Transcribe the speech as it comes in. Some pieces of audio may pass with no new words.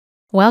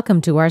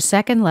Welcome to our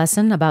second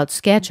lesson about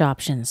sketch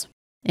options.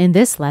 In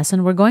this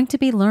lesson, we're going to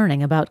be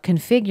learning about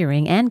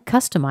configuring and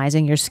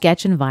customizing your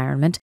sketch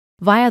environment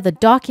via the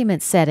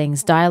Document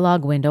Settings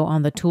dialog window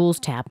on the Tools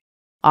tab,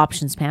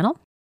 Options panel.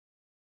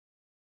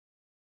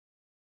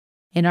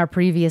 In our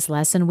previous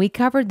lesson, we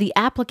covered the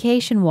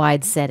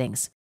application-wide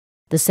settings.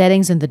 The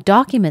settings in the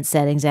Document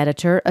Settings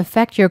editor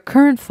affect your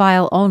current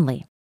file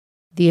only.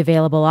 The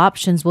available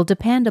options will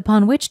depend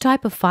upon which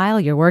type of file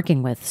you're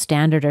working with,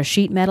 standard or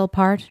sheet metal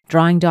part,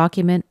 drawing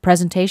document,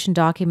 presentation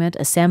document,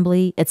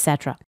 assembly,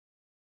 etc.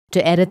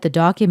 To edit the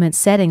document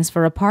settings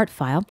for a part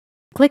file,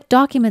 click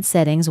Document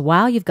Settings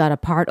while you've got a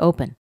part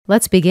open.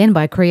 Let's begin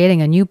by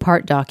creating a new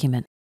part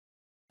document.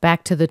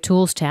 Back to the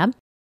Tools tab,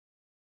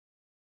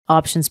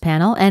 Options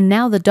panel, and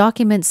now the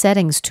Document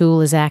Settings tool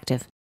is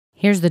active.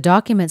 Here's the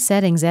Document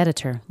Settings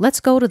editor.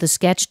 Let's go to the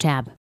Sketch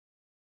tab.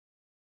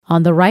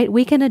 On the right,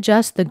 we can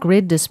adjust the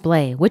grid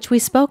display, which we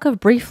spoke of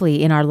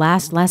briefly in our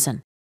last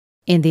lesson.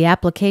 In the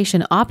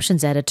Application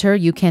Options editor,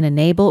 you can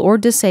enable or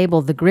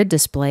disable the grid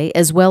display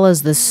as well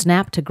as the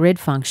Snap to Grid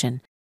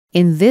function.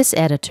 In this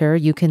editor,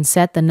 you can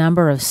set the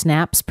number of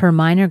snaps per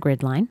minor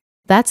grid line.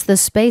 That's the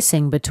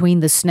spacing between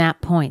the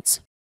snap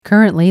points.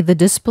 Currently, the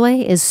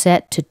display is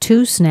set to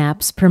 2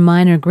 snaps per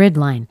minor grid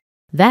line.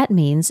 That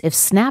means if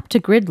Snap to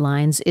Grid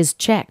lines is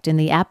checked in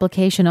the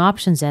Application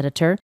Options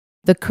editor,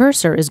 the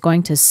cursor is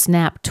going to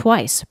snap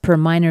twice per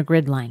minor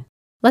grid line.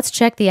 Let's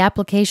check the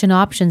Application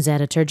Options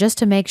editor just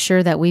to make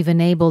sure that we've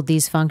enabled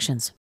these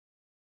functions.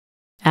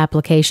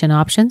 Application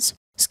Options,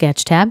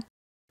 Sketch tab,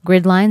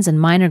 Grid lines and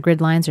minor grid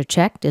lines are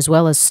checked, as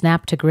well as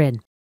Snap to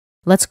Grid.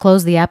 Let's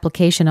close the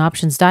Application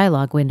Options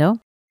dialog window,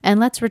 and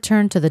let's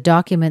return to the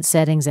Document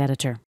Settings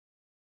editor.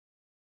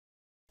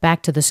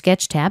 Back to the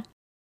Sketch tab.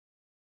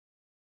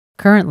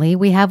 Currently,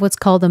 we have what's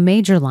called a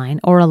major line,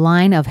 or a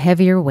line of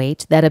heavier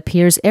weight that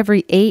appears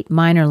every 8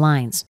 minor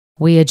lines.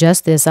 We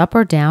adjust this up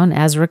or down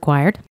as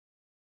required.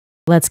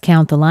 Let's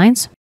count the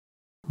lines.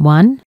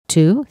 1,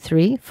 2,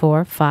 3,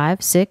 4,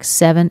 5, 6,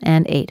 7,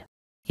 and 8.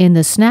 In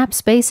the Snap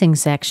Spacing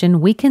section,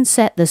 we can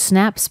set the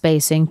snap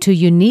spacing to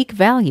unique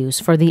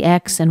values for the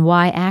X and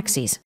Y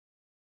axes.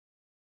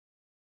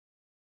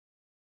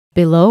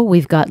 Below,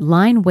 we've got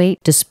line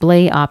weight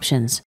display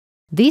options.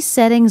 These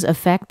settings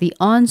affect the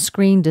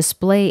on-screen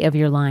display of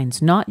your lines,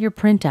 not your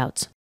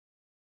printouts.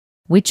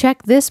 We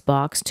check this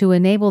box to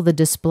enable the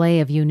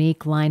display of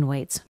unique line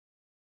weights.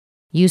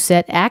 You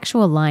set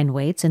actual line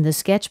weights in the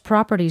Sketch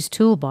Properties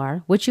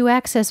toolbar, which you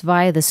access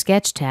via the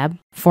Sketch tab,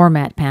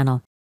 Format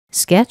panel.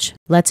 Sketch,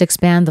 let's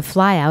expand the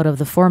flyout of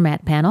the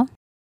Format panel.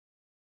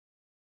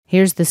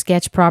 Here's the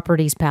Sketch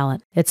Properties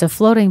palette. It's a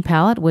floating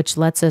palette which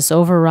lets us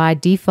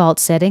override default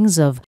settings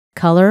of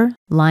color,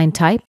 line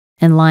type,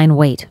 and line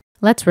weight.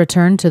 Let's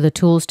return to the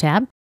Tools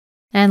tab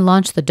and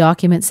launch the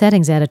Document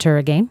Settings editor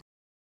again.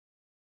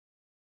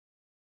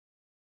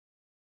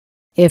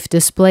 If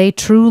Display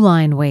True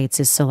Line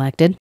Weights is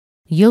selected,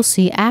 you'll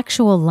see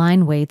actual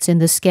line weights in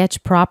the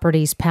Sketch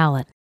Properties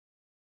palette.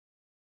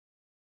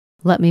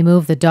 Let me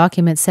move the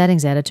Document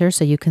Settings editor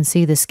so you can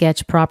see the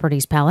Sketch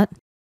Properties palette.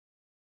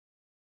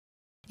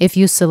 If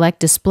you select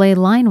Display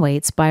Line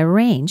Weights by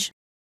range,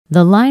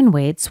 the line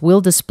weights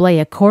will display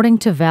according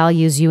to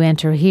values you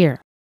enter here.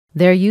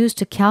 They're used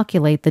to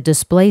calculate the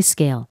display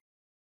scale.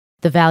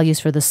 The values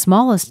for the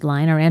smallest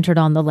line are entered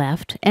on the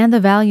left, and the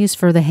values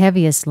for the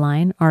heaviest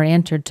line are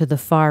entered to the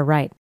far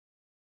right.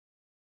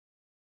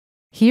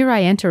 Here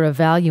I enter a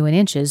value in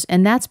inches,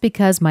 and that's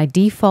because my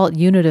default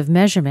unit of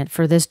measurement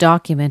for this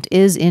document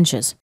is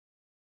inches.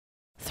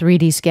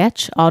 3D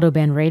Sketch, Auto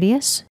Bend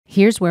Radius.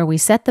 Here's where we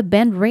set the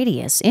bend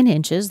radius in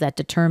inches that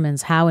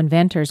determines how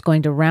Inventor is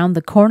going to round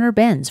the corner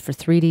bends for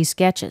 3D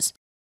sketches.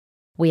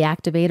 We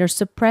activate or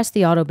suppress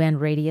the auto bend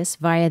radius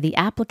via the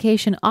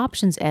Application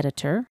Options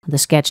editor, the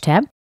Sketch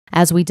tab.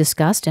 As we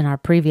discussed in our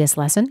previous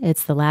lesson,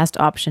 it's the last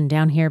option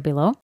down here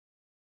below.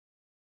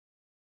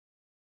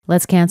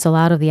 Let's cancel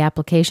out of the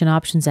Application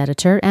Options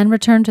editor and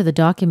return to the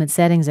Document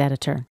Settings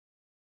editor.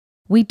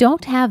 We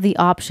don't have the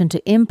option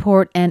to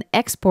import and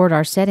export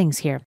our settings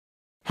here.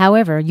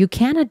 However, you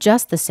can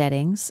adjust the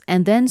settings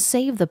and then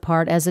save the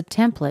part as a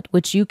template,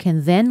 which you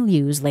can then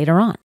use later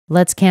on.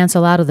 Let's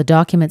cancel out of the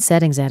Document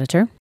Settings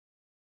editor.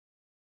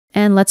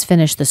 And let's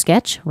finish the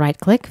sketch.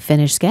 Right-click,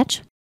 Finish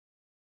Sketch.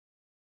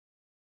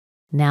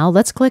 Now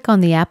let's click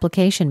on the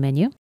Application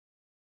menu.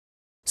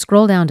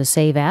 Scroll down to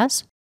Save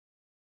As.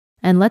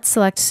 And let's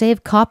select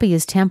Save Copy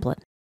as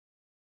Template.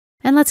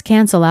 And let's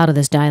cancel out of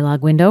this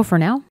dialog window for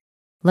now.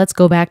 Let's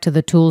go back to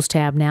the Tools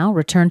tab now,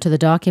 return to the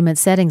Document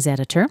Settings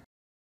editor.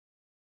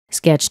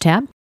 Sketch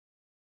tab.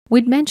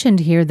 We'd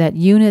mentioned here that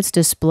units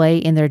display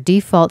in their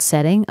default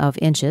setting of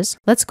inches.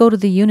 Let's go to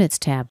the Units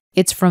tab.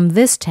 It's from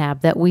this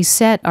tab that we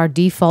set our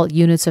default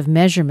units of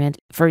measurement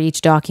for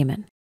each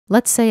document.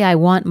 Let's say I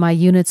want my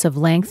units of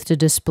length to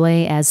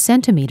display as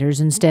centimeters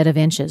instead of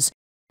inches.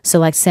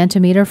 Select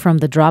Centimeter from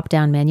the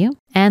drop-down menu,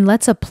 and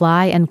let's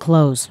apply and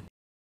close.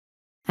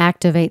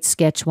 Activate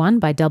Sketch 1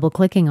 by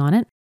double-clicking on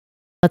it.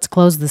 Let's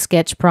close the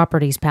Sketch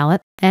Properties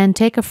palette and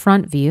take a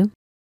front view.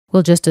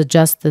 We'll just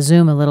adjust the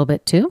zoom a little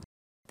bit too.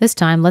 This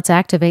time, let's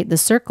activate the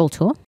circle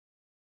tool.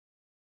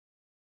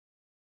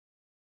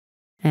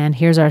 And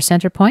here's our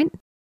center point.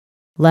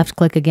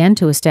 Left-click again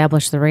to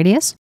establish the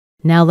radius.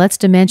 Now let's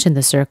dimension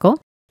the circle.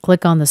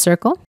 Click on the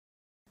circle,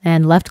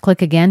 and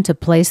left-click again to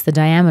place the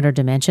diameter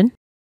dimension.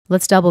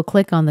 Let's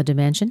double-click on the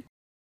dimension.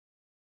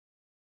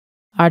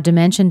 Our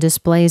dimension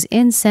displays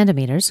in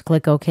centimeters.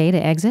 Click OK to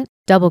exit.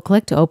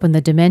 Double-click to open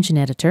the dimension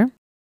editor.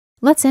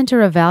 Let's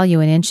enter a value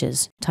in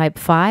inches. Type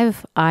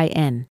 5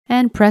 IN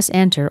and press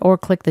Enter or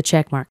click the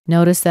check mark.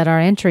 Notice that our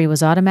entry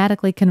was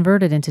automatically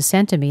converted into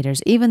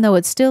centimeters, even though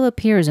it still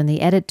appears in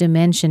the Edit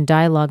Dimension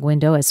dialog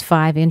window as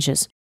 5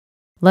 inches.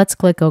 Let's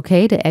click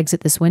OK to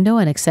exit this window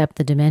and accept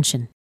the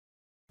dimension.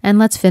 And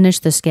let's finish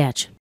the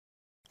sketch.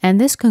 And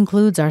this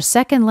concludes our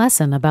second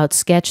lesson about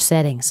sketch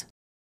settings.